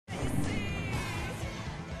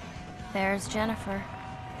There's Jennifer.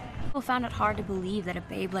 People found it hard to believe that a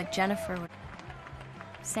babe like Jennifer would...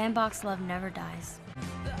 Sandbox love never dies.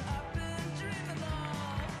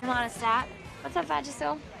 Come on, a stat. What's up,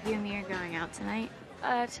 Vagisil? You and me are going out tonight.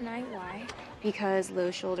 Tonight, why? Because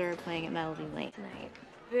Low Shoulder are playing at Melody Lake. Tonight.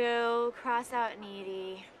 Boo, cross out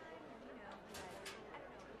needy.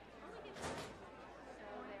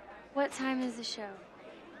 What time is the show?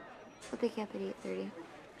 We'll pick you up at 8:30.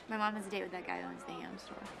 My mom has a date with that guy who owns the ham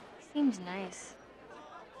store. Seems nice.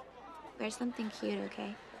 Wear something cute,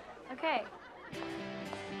 okay? Okay.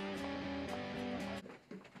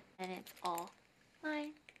 And it's all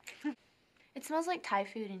mine. It smells like Thai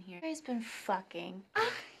food in here. You guys been fucking.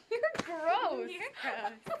 You're gross.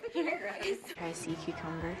 You're gross. Try sea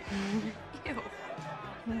cucumber. Ew.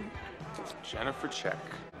 Jennifer check.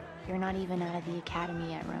 You're not even out of the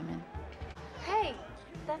academy yet, Roman. Hey,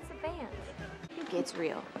 that's the band. It's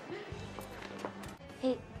real.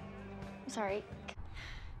 Hey, I'm sorry.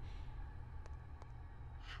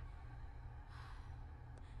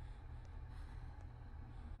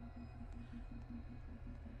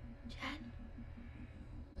 Jen?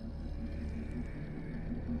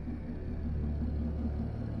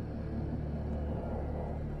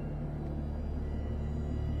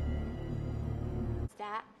 What's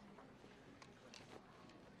that?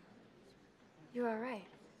 You're all right.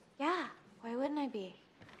 Yeah, why wouldn't I be?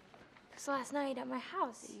 Because last night at my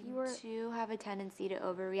house, you were... You have a tendency to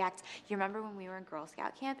overreact. You remember when we were in Girl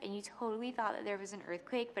Scout camp and you totally thought that there was an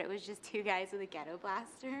earthquake, but it was just two guys with a ghetto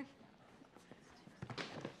blaster?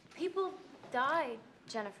 People died,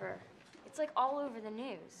 Jennifer. It's like all over the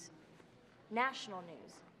news. National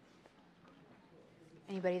news.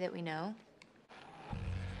 Anybody that we know?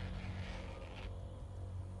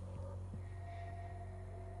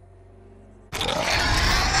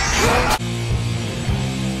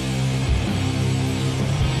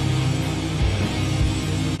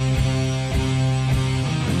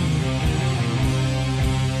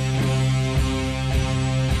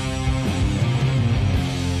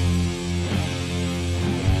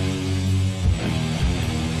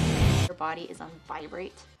 Your body is on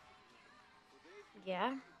vibrate.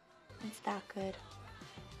 Yeah? It's that good.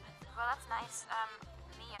 Well, that's nice.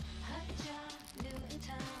 Me.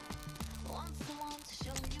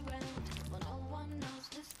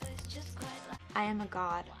 I am a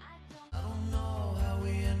god. I don't know how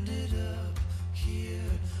we ended up here.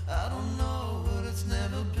 I don't know, but it's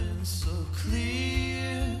never been so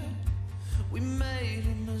clear. We made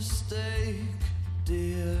a mistake,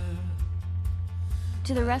 dear.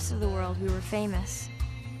 To the rest of the world, we were famous.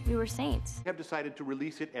 We were saints. We have decided to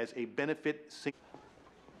release it as a benefit sing.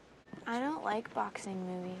 I don't like boxing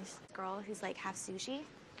movies. Girl who's like half sushi.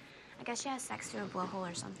 I guess she has sex through a blowhole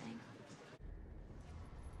or something.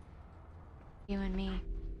 You and me.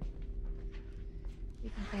 We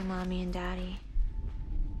can play mommy and daddy.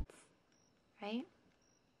 Right?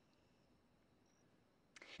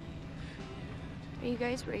 Are you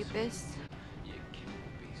guys rapists? You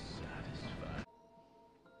can't be satisfied.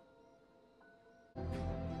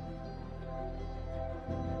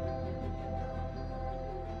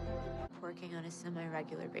 Working on a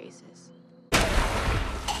semi-regular basis.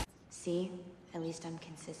 See? At least I'm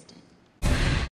consistent.